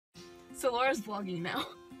So Laura's vlogging now.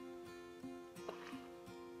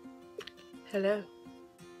 Hello.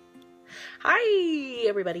 Hi,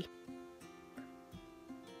 everybody.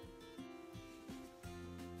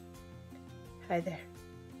 Hi there.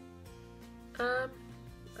 I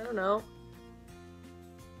don't know.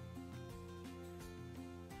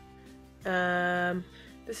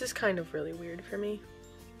 This is kind of really weird for me.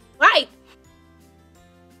 Hi!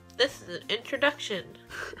 This is an introduction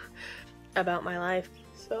about my life.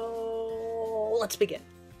 So, let's begin.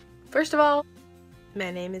 First of all,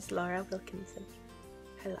 my name is Laura Wilkinson.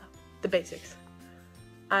 Hello. The basics.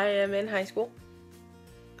 I am in high school.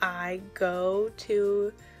 I go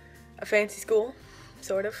to a fancy school,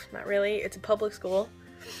 sort of, not really. It's a public school,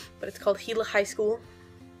 but it's called Gila High School,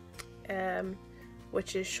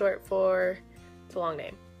 which is short for, it's a long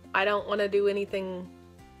name. I don't want to do anything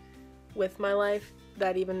with my life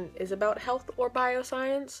that even is about health or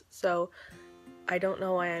bioscience, so I don't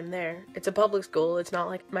know why I'm there. It's a public school. It's not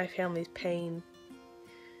like my family's paying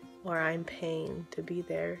or I'm paying to be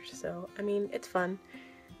there, so I mean, it's fun.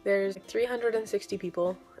 There's 360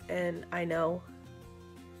 people, and I know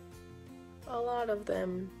a lot of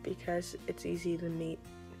them because it's easy to meet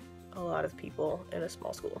a lot of people in a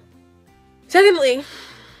small school. Secondly,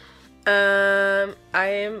 I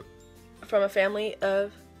am from a family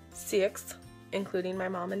of 6, including my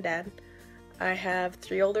mom and dad. I have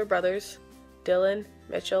 3 older brothers, Dylan,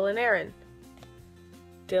 Mitchell, and Aaron.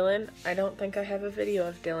 Dylan, I don't think I have a video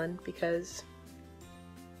of Dylan because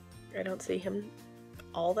I don't see him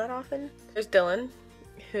all that often. There's Dylan,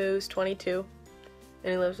 who's 22,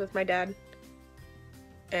 and he lives with my dad.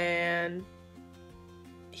 And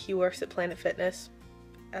he works at Planet Fitness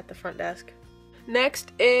at the front desk.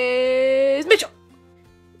 Next is Mitchell.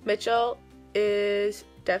 Mitchell is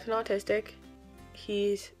deaf and autistic.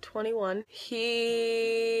 He's 21.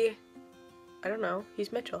 I don't know,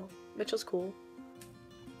 he's Mitchell. Mitchell's cool.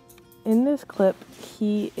 In this clip,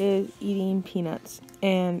 he is eating peanuts,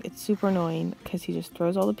 and it's super annoying because he just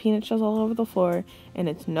throws all the peanut shells all over the floor, and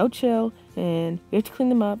it's no chill, and we have to clean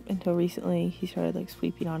them up. Until recently, he started like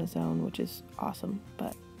sweeping on his own, which is awesome,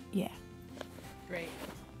 but yeah. Great.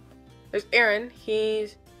 There's Aaron.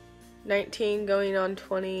 He's 19 going on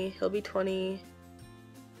 20. He'll be 20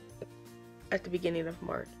 at the beginning of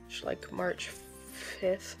March, like March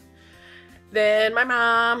 5th. Then my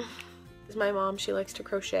mom. She likes to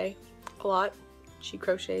crochet a lot. She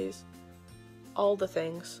crochets all the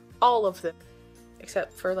things. All of them.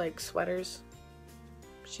 Except for like sweaters.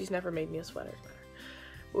 She's never made me a sweater.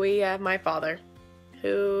 We have my father,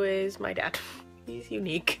 who is my dad. He's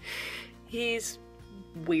unique. He's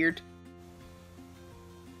weird.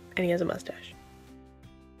 And he has a mustache.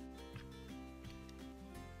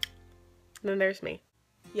 And then there's me.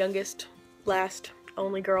 Youngest, last,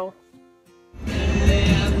 only girl.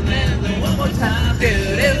 One more time.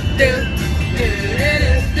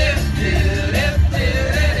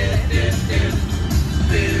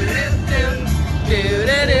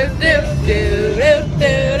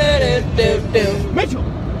 Mitchell!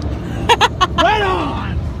 Right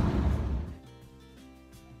on!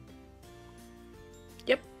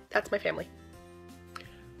 Yep, that's my family.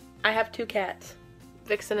 I have 2 cats,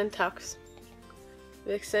 Vixen and Tux.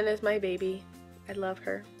 Vixen is my baby. I love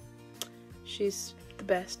her. She's the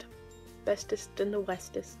best. Bestest in the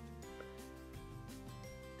westest.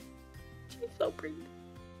 She's so pretty.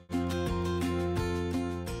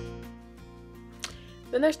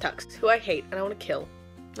 Then there's Tux, who I hate and I want to kill.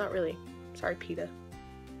 Not really. Sorry, PETA.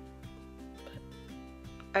 But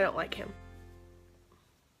I don't like him.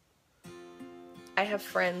 I have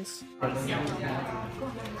friends. Whoa!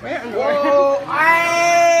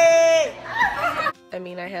 I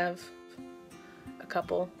mean, I have a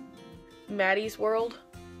couple. Maddie's World.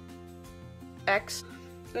 X.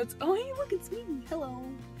 That's, oh hey, look, it's me. Hello.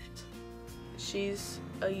 She's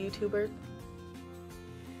a YouTuber.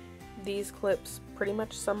 These clips pretty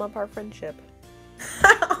much sum up our friendship.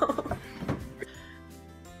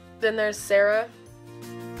 Then there's Sarah.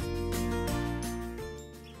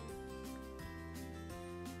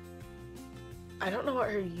 I don't know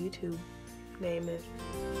what her YouTube name is.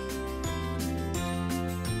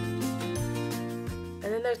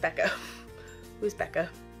 And then there's Becca. Who's Becca?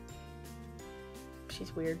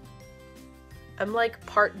 She's weird. I'm like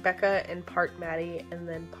part Becca and part Maddie, and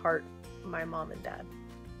then part my mom and dad.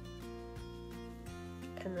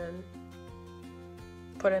 And then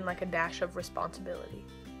put in like a dash of responsibility.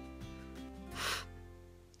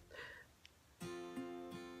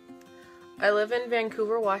 I live in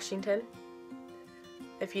Vancouver, Washington.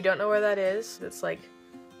 If you don't know where that is, it's like,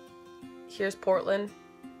 here's Portland,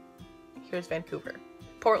 here's Vancouver.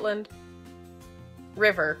 Portland,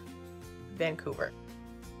 river, Vancouver.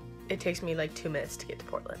 It takes me like 2 minutes to get to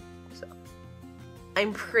Portland, so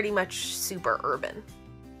I'm pretty much super urban.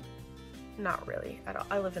 Not really at all.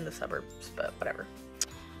 I live in the suburbs, but whatever.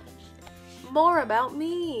 More about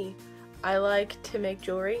me. I like to make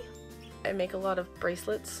jewelry. I make a lot of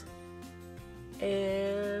bracelets,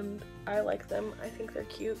 and I like them. I think they're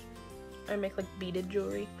cute. I make like beaded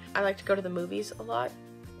jewelry. I like to go to the movies a lot,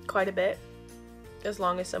 quite a bit, as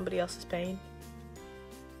long as somebody else is paying.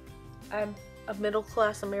 I'm a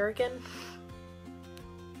middle-class American.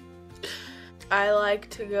 I like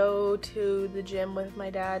to go to the gym with my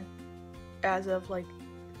dad as of like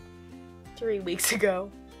 3 weeks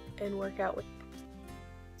ago and work out with.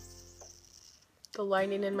 The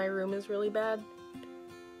lighting in my room is really bad,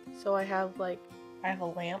 so I have a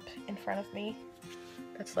lamp in front of me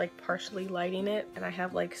that's like partially lighting it, and I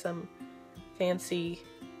have like some fancy,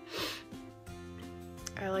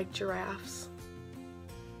 I like giraffes.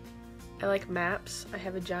 I like maps. I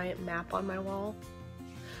have a giant map on my wall.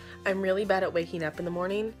 I'm really bad at waking up in the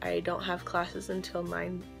morning. I don't have classes until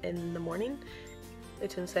 9 in the morning.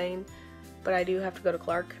 It's insane, but I do have to go to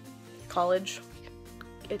Clark College.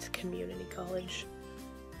 It's community college,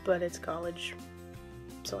 but it's college,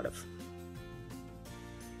 sort of.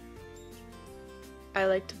 I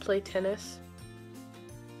like to play tennis.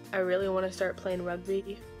 I really want to start playing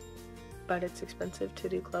rugby, but it's expensive to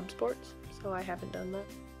do club sports, so I haven't done that.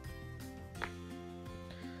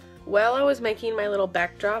 While I was making my little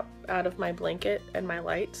backdrop out of my blanket and my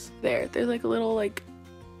lights, there's like a little like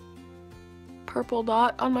purple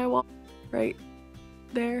dot on my wall right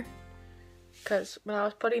there. Because when I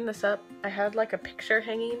was putting this up, I had like a picture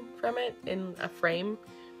hanging from it in a frame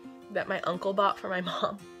that my uncle bought for my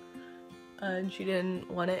mom. And she didn't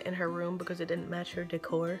want it in her room because it didn't match her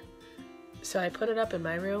decor. So I put it up in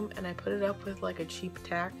my room, and I put it up with like a cheap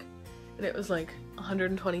tack. And it was like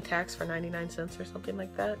 120 tacks for 99 cents or something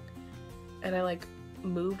like that. And I like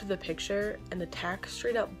moved the picture, and the tack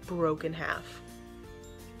straight up broke in half.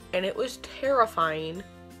 And it was terrifying.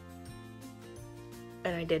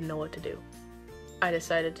 And I didn't know what to do. I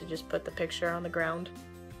decided to just put the picture on the ground,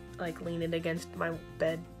 like lean it against my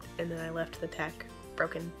bed, and then I left the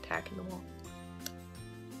broken tack in the wall.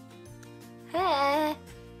 Hey!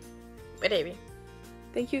 Whatever.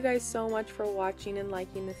 Thank you guys so much for watching and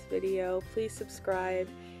liking this video. Please subscribe,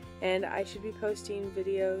 and I should be posting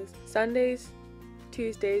videos Sundays,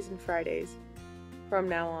 Tuesdays, and Fridays from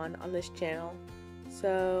now on this channel.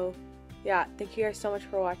 So yeah, thank you guys so much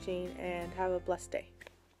for watching, and have a blessed day.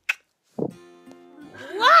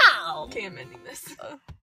 Wow! Okay, I'm ending this.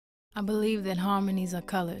 I believe that harmonies are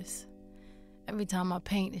colors. Every time I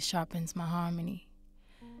paint, it sharpens my harmony.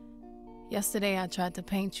 Yesterday I tried to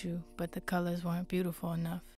paint you, but the colors weren't beautiful enough.